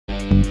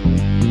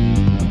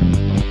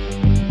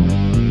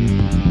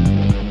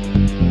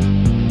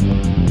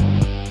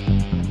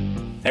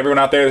Everyone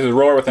out there, this is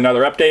Roar with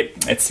another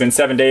update. It's been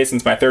 7 days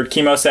since my third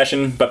chemo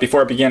session, but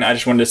before I begin, I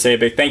just wanted to say a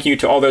big thank you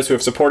to all those who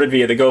have supported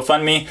via the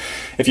GoFundMe.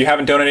 If you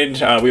haven't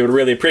donated, we would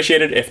really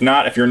appreciate it. If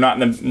not, if you're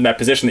not in that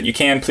position that you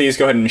can, please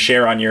go ahead and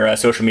share on your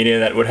social media.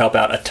 That would help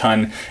out a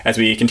ton as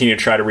we continue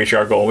to try to reach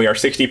our goal. We are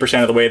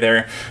 60% of the way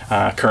there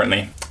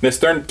currently. This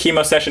third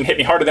chemo session hit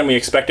me harder than we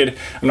expected.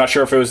 I'm not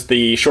sure if it was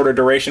the shorter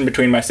duration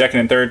between my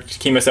second and third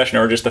chemo session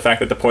or just the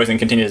fact that the poison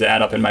continues to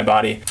add up in my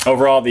body.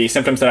 Overall, the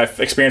symptoms that I've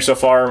experienced so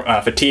far,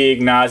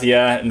 fatigue,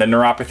 nausea, and the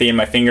neuropathy in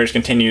my fingers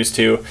continues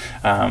to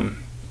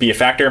be a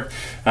factor.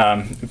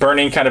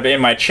 Burning kind of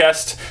in my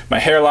chest, my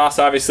hair loss,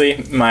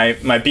 obviously.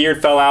 My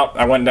beard fell out.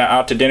 I went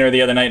out to dinner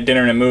the other night,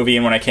 dinner and a movie,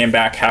 and when I came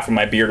back, half of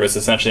my beard was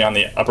essentially on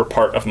the upper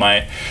part of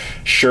my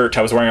shirt.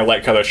 I was wearing a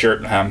light color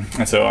shirt,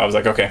 and so I was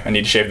like, okay, I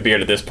need to shave the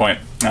beard at this point.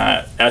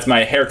 As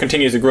my hair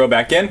continues to grow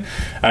back in,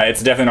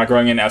 it's definitely not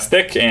growing in as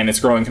thick, and it's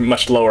growing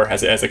much lower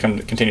as it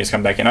continues to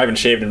come back in. I haven't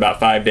shaved in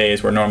about 5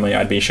 days, where normally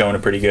I'd be showing a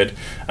pretty good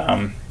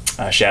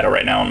shadow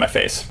right now on my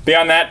face.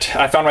 Beyond that,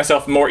 I found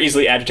myself more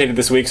easily agitated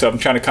this week, so I'm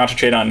trying to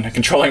concentrate on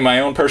controlling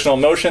my own personal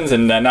emotions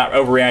and not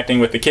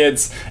overreacting with the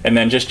kids, and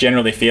then just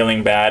generally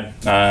feeling bad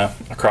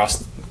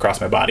across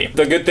my body.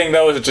 The good thing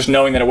though is just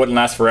knowing that it wouldn't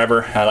last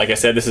forever. Like I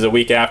said, this is a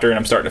week after and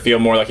I'm starting to feel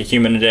more like a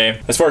human today.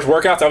 As far as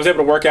workouts, I was able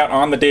to work out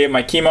on the day of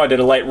my chemo. I did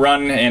a light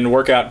run and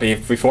workout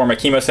before my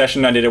chemo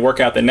session. I did a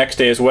workout the next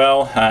day as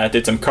well. I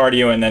did some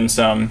cardio and then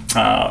some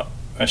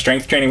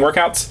strength training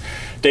workouts.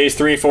 Days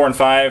 3, 4, and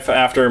 5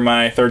 after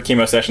my third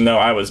chemo session, though,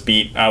 I was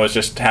beat. I was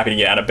just happy to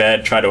get out of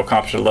bed, try to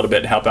accomplish a little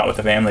bit, help out with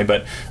the family,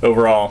 but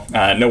overall,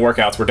 no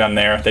workouts were done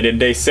there. They did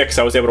day 6,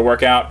 I was able to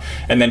work out,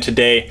 and then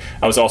today,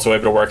 I was also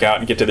able to work out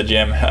and get to the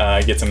gym,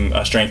 get some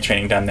strength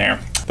training done there.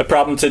 The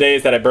problem today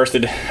is that I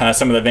bursted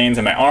some of the veins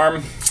in my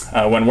arm.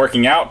 When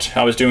working out,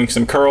 I was doing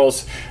some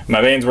curls. My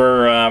veins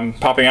were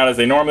popping out as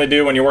they normally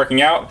do when you're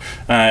working out,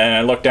 and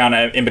I looked down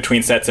in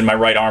between sets and my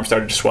right arm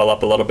started to swell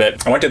up a little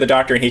bit. I went to the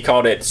doctor and he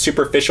called it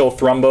superficial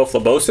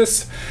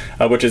thrombophlebitis,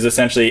 which is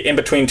essentially in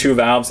between 2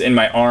 valves in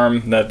my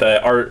arm that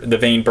the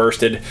vein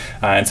bursted,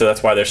 and so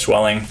that's why they're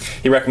swelling.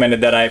 He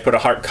recommended that I put a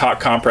hot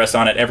compress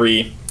on it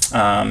every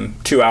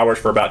 2 hours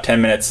for about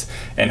 10 minutes,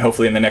 and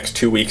hopefully in the next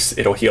 2 weeks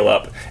it'll heal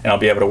up and I'll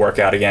be able to work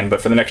out again.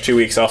 But for the next 2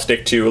 weeks I'll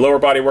stick to lower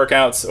body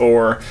workouts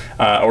or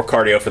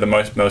cardio for the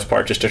most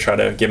part, just to try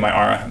to give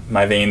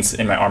my veins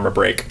in my arm a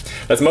break.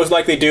 That's most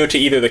likely due to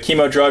either the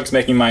chemo drugs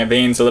making my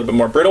veins a little bit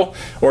more brittle,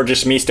 or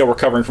just me still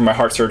recovering from my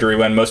heart surgery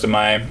when most of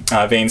my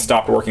veins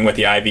stopped working with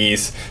the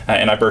IVs,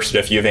 and I bursted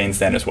a few veins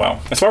then as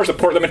well. As far as the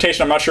port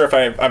limitation, I'm not sure if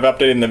I've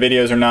updated in the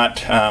videos or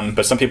not,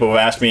 but some people have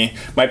asked me.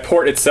 My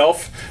port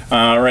itself,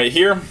 right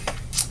here,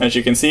 as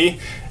you can see,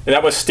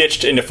 that was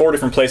stitched into 4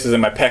 different places in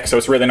my pec, so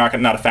it's really not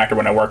a factor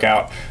when I work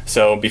out.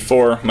 So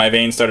before my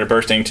veins started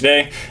bursting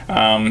today,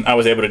 I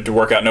was able to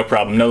work out no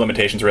problem, no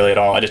limitations really at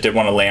all. I just didn't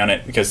want to lay on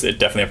it because it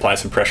definitely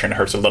applies some pressure and it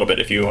hurts a little bit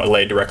if you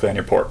lay directly on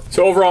your port.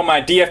 So overall,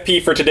 my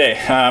DFP for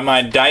today,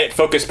 my diet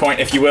focus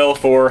point, if you will,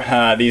 for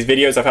these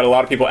videos. I've had a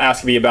lot of people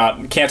ask me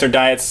about cancer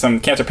diets.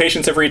 Some cancer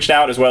patients have reached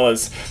out, as well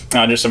as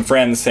just some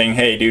friends saying,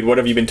 hey dude, what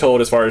have you been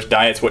told as far as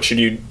diets? What should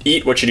you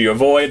eat? What should you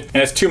avoid? And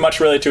it's too much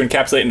really to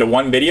encapsulate into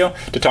one video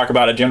to talk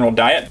about a general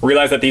diet.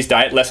 Realize that these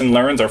diet lesson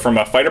learns are from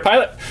a fighter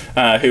pilot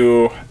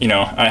who,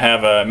 I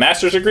have a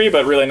master's degree,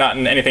 but really not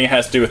in anything that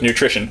has to do with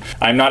nutrition.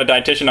 I'm not a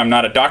dietitian, I'm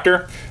not a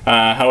doctor.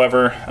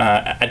 However,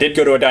 I did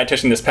go to a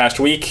dietitian this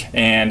past week,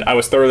 and I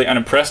was thoroughly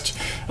unimpressed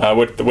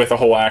with the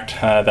whole act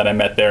that I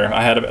met there.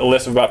 I had a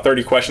list of about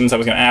 30 questions I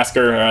was going to ask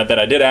her, that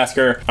I did ask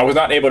her. I was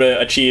not able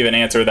to achieve an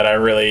answer that I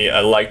really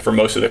liked for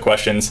most of the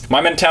questions.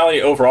 My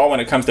mentality overall when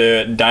it comes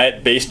to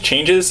diet-based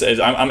changes is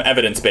I'm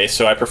evidence-based,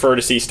 so I prefer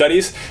to see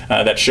studies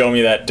that show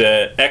me that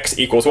X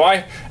equals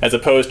Y, as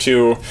opposed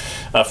to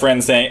a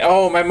friend saying,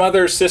 oh, my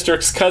mother's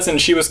sister's cousin,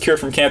 she was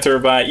cured from cancer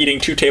by eating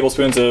 2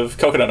 tablespoons of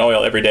coconut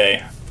oil every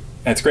day.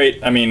 That's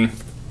great. I mean,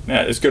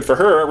 it's good for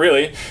her,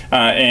 really,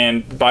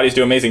 and bodies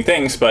do amazing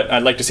things, but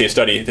I'd like to see a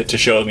study to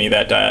show me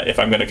that if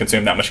I'm going to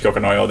consume that much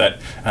coconut oil, that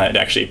it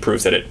actually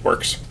proves that it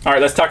works. All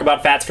right, let's talk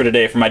about fats for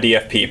today for my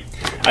DFP.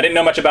 I didn't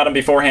know much about them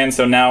beforehand,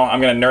 so now I'm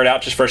going to nerd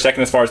out just for a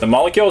second as far as the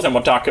molecules, and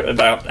we'll talk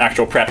about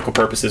actual practical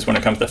purposes when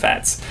it comes to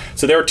fats.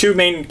 So there are 2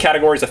 main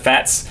categories of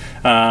fats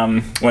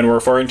when we're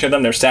referring to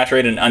them. They're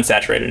saturated and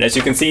unsaturated. As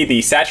you can see,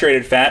 the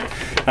saturated fat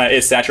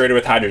is saturated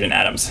with hydrogen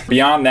atoms.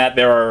 Beyond that,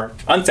 there are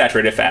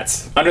unsaturated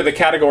fats. Under the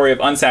category of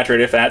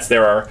unsaturated fats,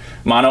 there are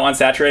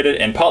monounsaturated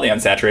and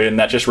polyunsaturated, and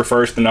that just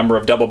refers to the number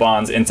of double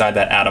bonds inside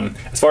that atom.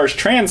 As far as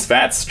trans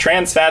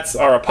fats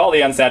are a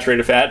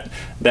polyunsaturated fat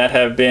that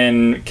have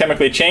been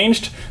chemically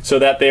changed so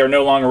that they are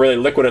no longer really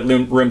liquid at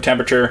room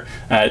temperature.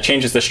 It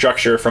changes the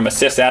structure from a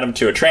cis atom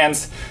to a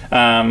trans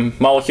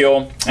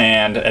molecule,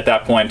 and at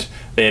that point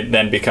they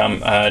then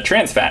become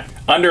trans fat.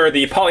 Under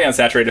the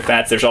polyunsaturated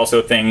fats, there's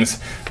also things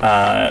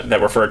that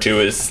refer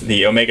to as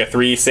the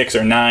omega-3, 6,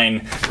 or 9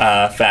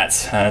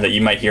 fats that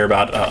you might hear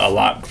about a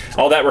lot.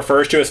 All that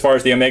refers to, as far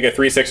as the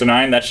omega-3, 6, or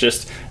 9, that's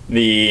just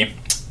the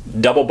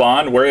double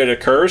bond where it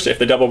occurs. If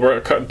the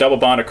double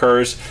bond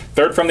occurs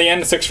third from the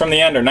end, sixth from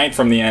the end, or ninth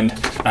from the end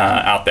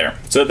out there.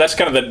 So that's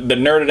kind of the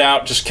nerded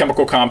out, just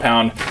chemical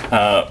compound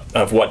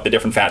of what the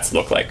different fats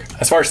look like.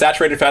 As far as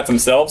saturated fats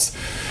themselves,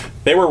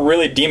 they were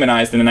really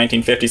demonized in the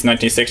 1950s and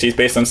 1960s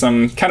based on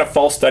some kind of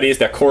false studies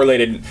that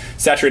correlated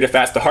saturated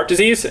fats to heart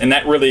disease, and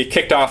that really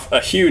kicked off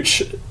a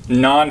huge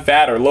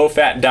non-fat or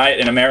low-fat diet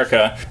in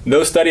America.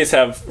 Those studies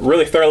have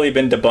really thoroughly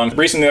been debunked.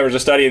 Recently there was a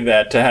study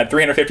that had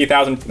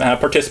 350,000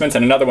 participants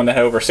and another one that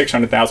had over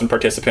 600,000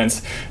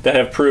 participants that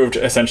have proved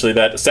essentially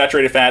that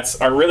saturated fats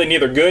are really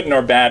neither good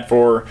nor bad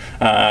for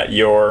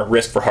your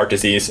risk for heart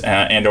disease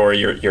and or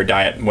your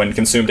diet when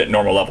consumed at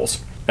normal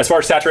levels. As far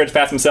as saturated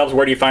fats themselves,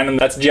 where do you find them?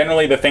 That's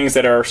generally the things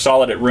that are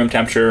solid at room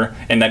temperature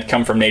and that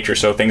come from nature.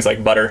 So things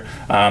like butter,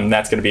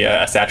 that's going to be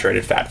a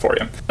saturated fat for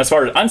you. As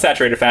far as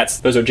unsaturated fats,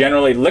 those are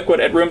generally liquid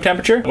at room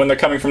temperature when they're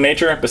coming from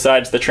nature,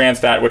 besides the trans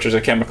fat, which is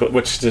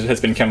which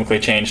has been chemically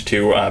changed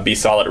to be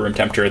solid at room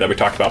temperature that we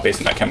talked about based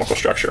on that chemical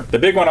structure. The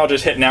big one I'll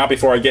just hit now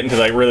before I get into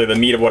like really the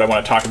meat of what I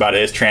want to talk about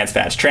is trans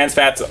fats. Trans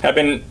fats have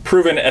been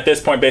proven at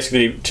this point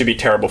basically to be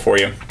terrible for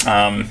you.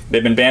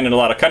 They've been banned in a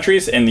lot of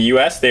countries. In the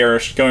US, they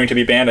are going to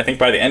be banned, I think,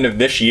 by the end of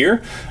this year,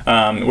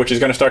 which is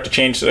going to start to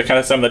change kind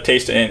of some of the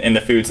taste in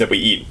the foods that we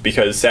eat,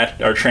 because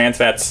our trans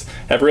fats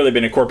have really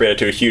been incorporated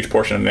to a huge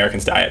portion of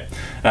Americans' diet,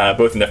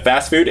 both in the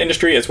fast food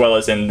industry as well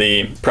as in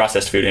the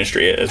processed food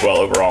industry as well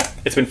overall.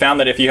 It's been found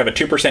that if you have a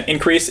 2%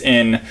 increase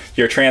in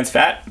your trans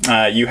fat,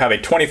 you have a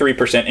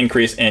 23%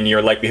 increase in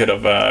your likelihood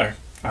of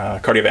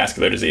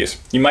cardiovascular disease.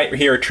 You might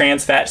hear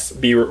trans fats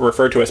be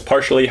referred to as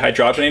partially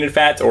hydrogenated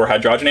fats or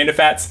hydrogenated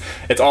fats.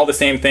 It's all the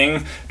same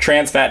thing.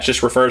 Trans fat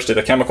just refers to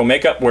the chemical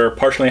makeup, where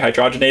partially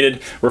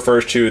hydrogenated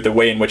refers to the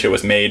way in which it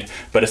was made,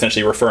 but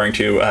essentially referring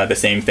to the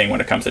same thing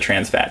when it comes to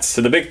trans fats.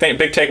 So the big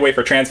takeaway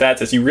for trans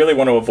fats is you really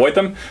want to avoid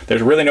them.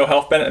 There's really no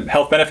health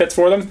benefits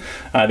for them.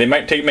 They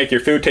might make your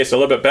food taste a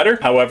little bit better.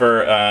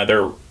 However,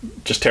 they're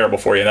just terrible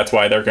for you. That's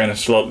why they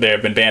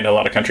have been banned in a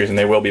lot of countries, and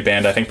they will be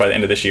banned, I think, by the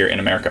end of this year in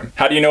America.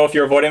 How do you know if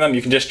you're avoiding them?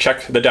 You can just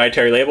check the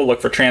dietary label,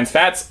 look for trans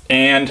fats,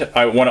 and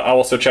I'll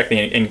also check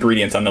the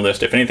ingredients on the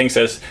list. If anything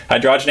says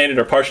hydrogenated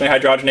or partially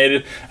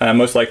hydrogenated,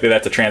 most likely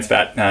that's a trans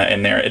fat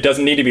in there. It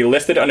doesn't need to be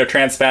listed under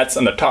trans fats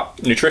on the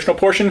top nutritional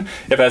portion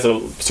if it has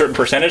a certain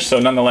percentage, so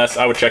nonetheless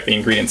I would check the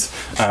ingredients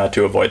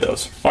to avoid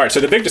those. Alright,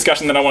 so the big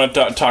discussion that I want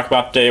to talk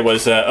about today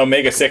was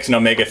omega-6 and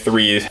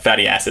omega-3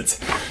 fatty acids.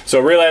 So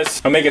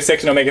realize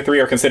omega-6 and omega-3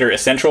 are considered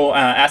essential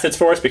acids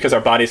for us because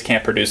our bodies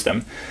can't produce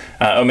them.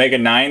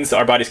 Omega-9s,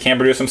 our bodies can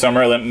produce them, so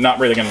I'm not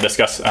really going to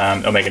discuss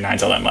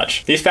omega-9s all that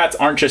much. These fats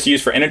aren't just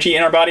used for energy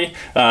in our body,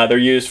 they're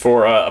used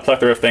for a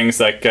plethora of things,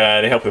 like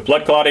they help with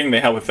blood clotting, they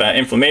help with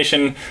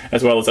inflammation,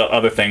 as well as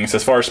other things.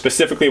 As far as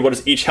specifically what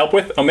does each help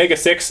with,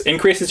 omega-6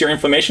 increases your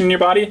inflammation in your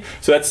body,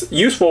 so that's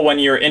useful when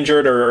you're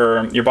injured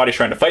or your body's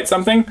trying to fight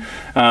something,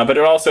 but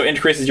it also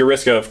increases your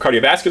risk of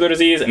cardiovascular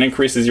disease and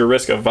increases your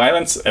risk of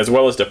violence, as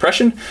well as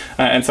depression,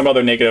 and some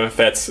other negative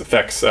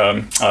effects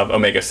of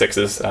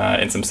omega-6s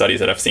in some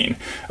studies that I've seen.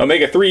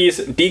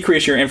 Omega-3s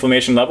decrease your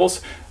inflammation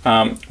levels,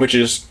 which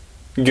is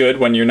good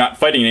when you're not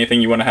fighting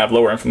anything. You want to have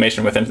lower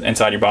inflammation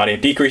inside your body.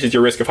 It decreases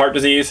your risk of heart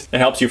disease. It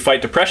helps you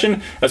fight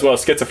depression as well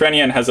as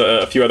schizophrenia, and has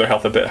a few other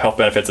health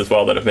benefits as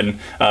well that have been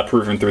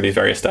proven through these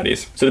various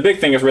studies. So the big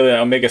thing is really the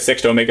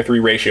omega-6 to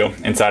omega-3 ratio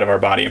inside of our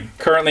body.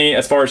 Currently,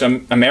 as far as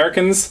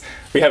Americans,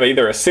 we have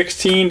either a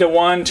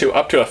 16:1 to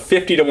up to a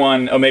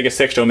 50:1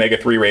 omega-6 to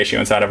omega-3 ratio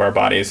inside of our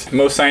bodies.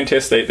 Most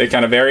scientists, they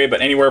kind of vary, but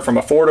anywhere from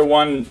a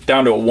 4:1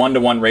 down to a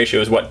 1:1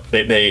 ratio is what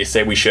they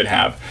say we should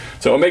have.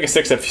 So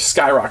omega-6 have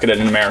skyrocketed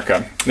in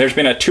America. There's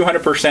been a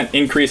 200%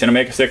 increase in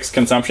omega-6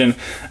 consumption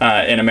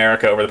in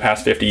America over the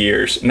past 50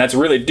 years. And that's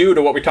really due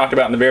to what we talked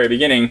about in the very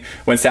beginning,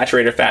 when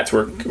saturated fats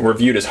were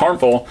viewed as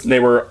harmful. They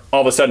were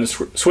all of a sudden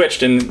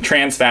switched, and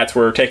trans fats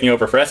were taking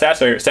over for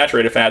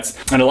saturated fats.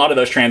 And a lot of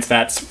those trans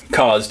fats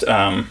caused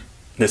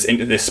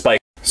this spike.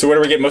 So where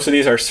do we get most of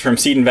these? Are from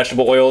seed and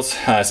vegetable oils,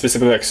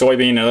 specifically like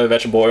soybean and other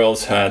vegetable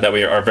oils that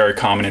are very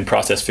common in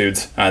processed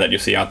foods that you'll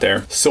see out there.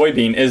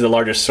 Soybean is the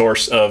largest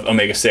source of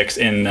omega-6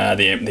 in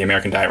the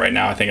American diet right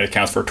now. I think it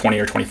accounts for 20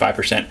 or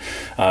 25%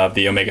 of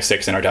the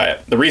omega-6 in our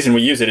diet. The reason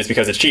we use it is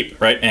because it's cheap,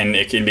 right? And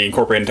it can be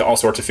incorporated into all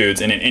sorts of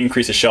foods, and it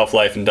increases shelf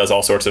life and does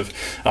all sorts of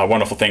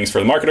wonderful things for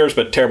the marketers,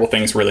 but terrible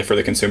things really for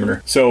the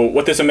consumer. So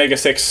what this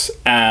omega-6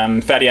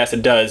 fatty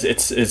acid does,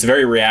 it's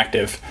very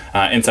reactive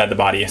inside the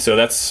body. So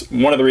that's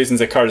one of the reasons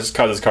that causes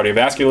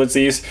cardiovascular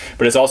disease,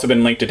 but it's also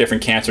been linked to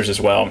different cancers as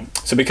well.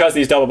 So because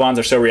these double bonds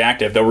are so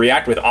reactive, they'll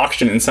react with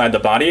oxygen inside the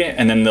body,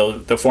 and then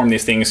they'll form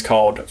these things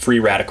called free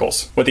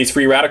radicals. What these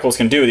free radicals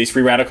can do, these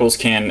free radicals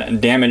can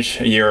damage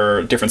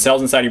your different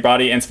cells inside your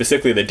body, and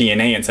specifically the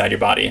DNA inside your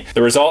body.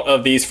 The result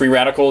of these free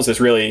radicals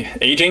is really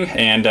aging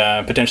and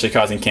potentially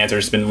causing cancer.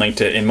 It's been linked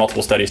in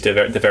multiple studies to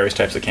the various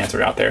types of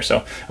cancer out there.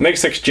 So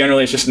omega-6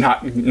 generally is just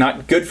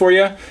not good for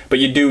you, but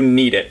you do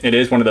need it. It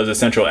is one of those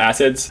essential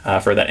acids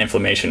for that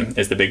inflammation.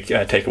 is the big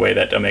takeaway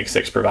that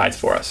omega-6 provides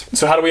for us.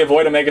 So how do we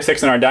avoid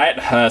omega-6 in our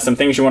diet? Some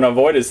things you want to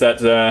avoid is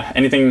that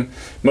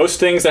most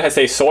things that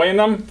say soy in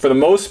them, for the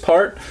most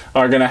part,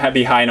 are going to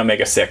be high in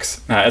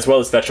omega-6, as well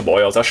as vegetable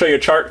oils. I'll show you a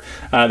chart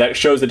that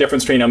shows the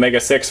difference between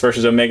omega-6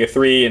 versus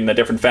omega-3 and the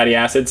different fatty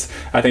acids.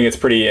 I think it's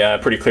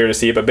pretty clear to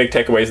see, but big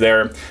takeaways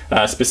there.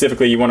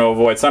 Specifically, you want to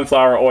avoid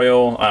sunflower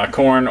oil,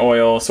 corn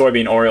oil,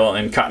 soybean oil,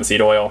 and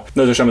cottonseed oil.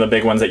 Those are some of the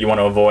big ones that you want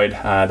to avoid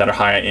that are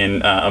high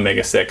in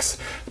omega-6.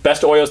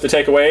 Best oils to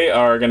take away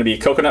are going to be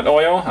coconut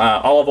oil,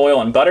 olive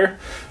oil, and butter.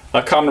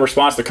 A common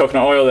response to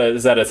coconut oil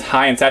is that it's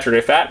high in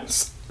saturated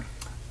fats,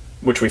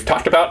 which we've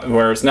talked about,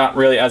 where it's not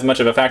really as much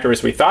of a factor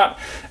as we thought,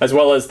 as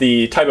well as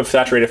the type of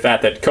saturated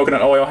fat that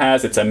coconut oil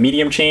has. It's a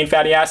medium chain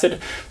fatty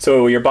acid,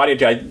 so your body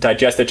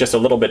digests it just a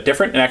little bit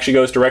different. It actually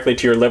goes directly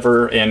to your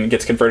liver and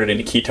gets converted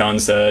into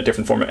ketones, a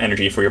different form of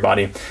energy for your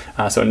body.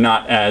 So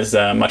not as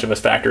much of a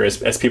factor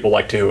as people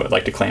like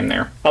to claim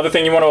there. Other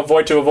thing you want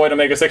to avoid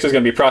omega-6 is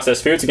going to be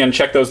processed foods. Again,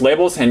 check those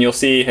labels and you'll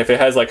see if it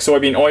has like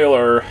soybean oil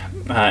or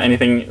any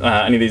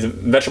of these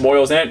vegetable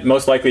oils in it,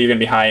 most likely you're going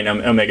to be high in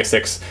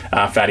omega-6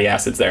 fatty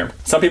acids there.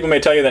 Some people may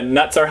tell you that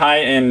nuts are high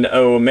in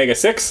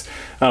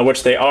omega-6,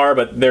 which they are,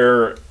 but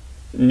they're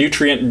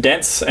nutrient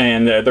dense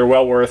and they're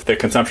well worth the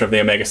consumption of the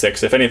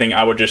omega-6. If anything,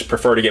 I would just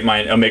prefer to get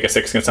my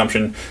omega-6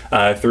 consumption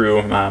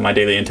through my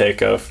daily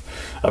intake of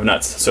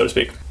nuts, so to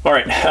speak. All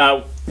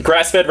right,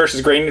 grass-fed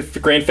versus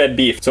grain-fed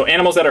beef. So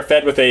animals that are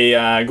fed with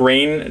a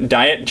grain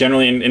diet,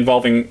 generally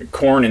involving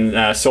corn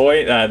and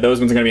soy,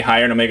 those ones are going to be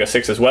higher in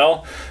omega-6 as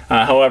well.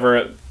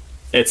 However,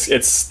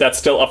 that's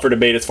still up for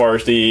debate as far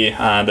as the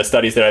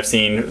studies that I've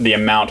seen, the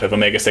amount of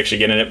omega-6 you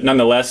get in it.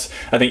 Nonetheless,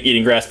 I think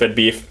eating grass-fed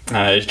beef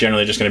is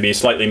generally just going to be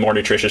slightly more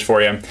nutritious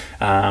for you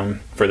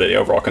for the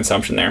overall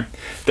consumption there.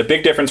 The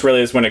big difference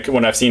really is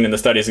when I've seen in the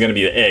studies is going to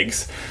be the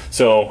eggs.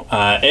 So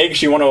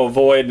eggs, you want to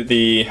avoid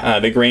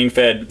the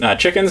grain-fed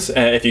chickens.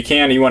 If you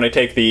can, you want to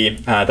take the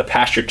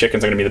pastured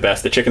chickens are going to be the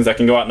best. The chickens that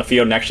can go out in the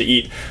field and actually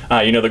eat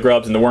the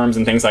grubs and the worms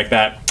and things like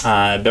that.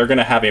 They're going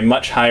to have a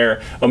much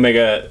higher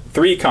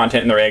omega-3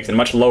 content in their eggs and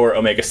much lower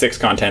omega-6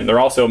 content. They're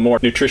also more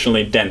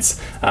nutritionally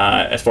dense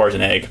as far as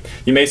an egg.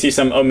 You may see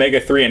some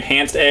omega-3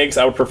 enhanced eggs.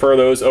 I would prefer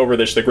those over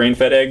the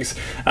grain-fed eggs.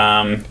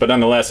 But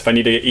nonetheless, if I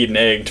need to eat an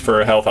egg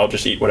for health, I'll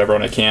just eat whatever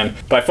one I can.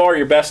 By far,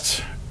 your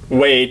best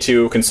way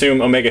to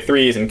consume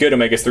omega-3s and good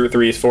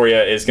omega-3s for you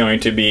is going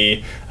to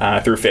be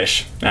through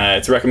fish.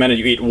 It's recommended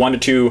you eat 1 to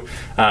 2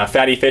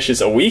 fatty fishes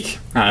a week.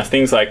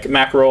 Things like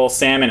mackerel,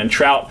 salmon, and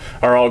trout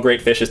are all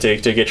great fishes to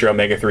get your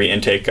omega-3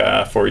 intake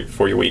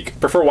for your week.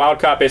 Prefer wild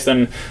caught based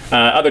on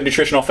other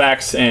nutritional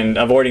facts and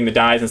avoiding the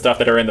dyes and stuff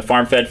that are in the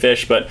farm-fed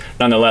fish, but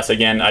nonetheless,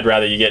 again, I'd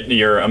rather you get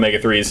your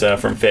omega-3s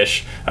from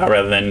fish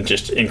rather than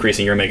just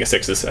increasing your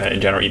omega-6s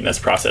in general eating this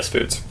processed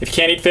foods. If you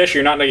can't eat fish,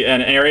 you're not in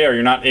an area or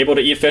you're not able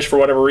to eat fish for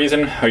whatever reason,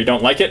 or you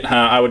don't like it,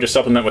 I would just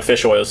supplement with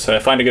fish oils.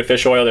 Find a good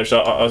fish oil. There's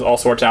all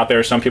sorts out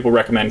there. Some people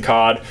recommend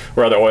cod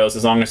or other oils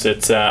as long as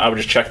it's, I would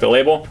just check the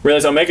label.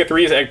 Realize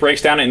omega-3s, it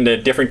breaks down into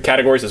different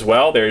categories as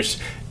well. There's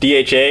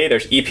DHA,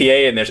 there's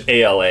EPA, and there's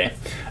ALA.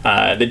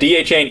 The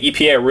DHA and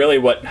EPA are really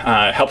what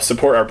helps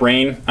support our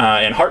brain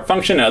and heart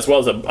function, as well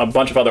as a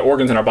bunch of other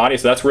organs in our body.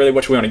 So that's really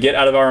what we want to get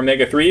out of our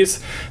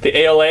omega-3s. The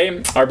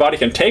ALA, our body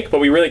can take,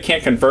 but we really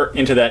can't convert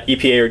into that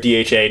EPA or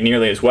DHA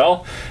nearly as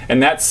well.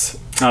 And that's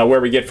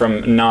where we get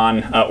from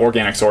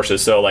non-organic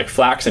sources. So like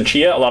flax and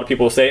chia, a lot of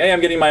people will say, hey,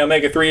 I'm getting my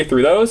omega-3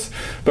 through those,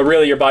 but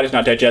really your body's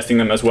not digesting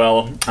them as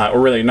well,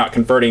 or really not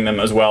converting them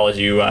as well as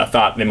you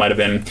thought they might have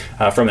been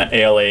from that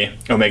ALA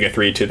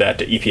omega-3 to that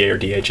EPA or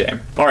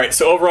DHA. All right,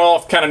 so overall,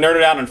 I've kind of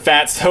nerded out on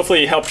fats.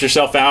 Hopefully you helped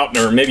yourself out,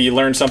 or maybe you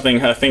learned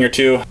something, a thing or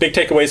two. Big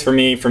takeaways for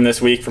me from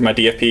this week for my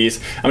DFPs.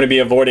 I'm going to be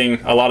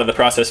avoiding a lot of the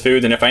processed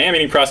foods, and if I am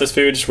eating processed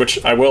foods,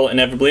 which I will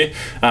inevitably,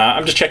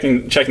 I'm just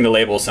checking the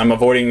labels. I'm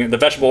avoiding the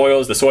vegetable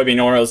oils, the soybean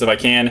oils if I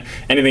can.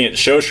 Anything that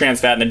shows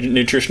trans fat in the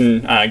nutrition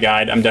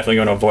guide, I'm definitely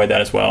going to avoid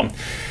that as well.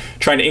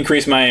 Trying to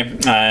increase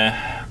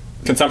my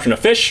consumption of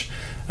fish.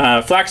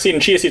 Flaxseed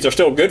and chia seeds are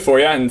still good for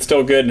you and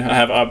still good,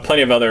 have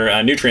plenty of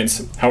other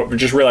nutrients. However,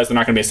 just realize they're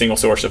not going to be a single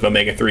source of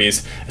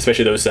omega-3s,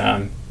 especially those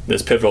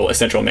pivotal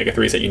essential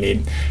omega-3s that you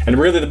need. And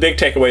really the big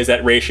takeaway is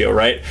that ratio,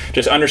 right?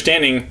 Just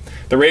understanding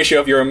the ratio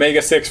of your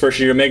omega-6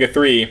 versus your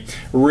omega-3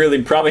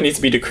 really probably needs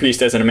to be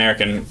decreased as an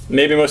American.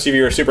 Maybe most of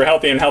you are super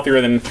healthy and healthier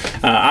than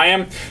I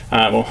am.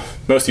 Well,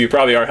 most of you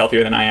probably are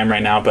healthier than I am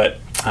right now, but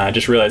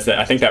just realize that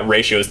I think that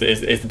ratio is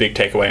the big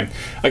takeaway.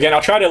 Again,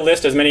 I'll try to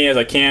list as many as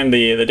I can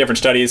the different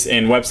studies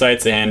and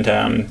websites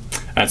and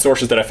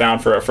sources that I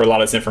found for a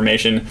lot of this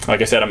information.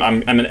 Like I said,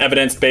 I'm an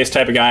evidence-based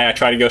type of guy. I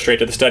try to go straight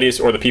to the studies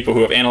or the people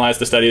who have analyzed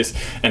the studies,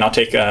 and I'll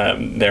take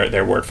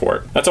their word for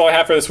it. That's all I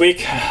have for this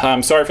week.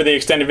 I'm sorry for the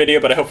extended video,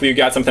 but I hope you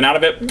got something out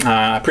of it.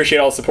 I appreciate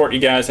all the support, you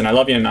guys, and I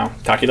love you, and I'll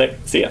talk to you later.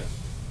 See ya.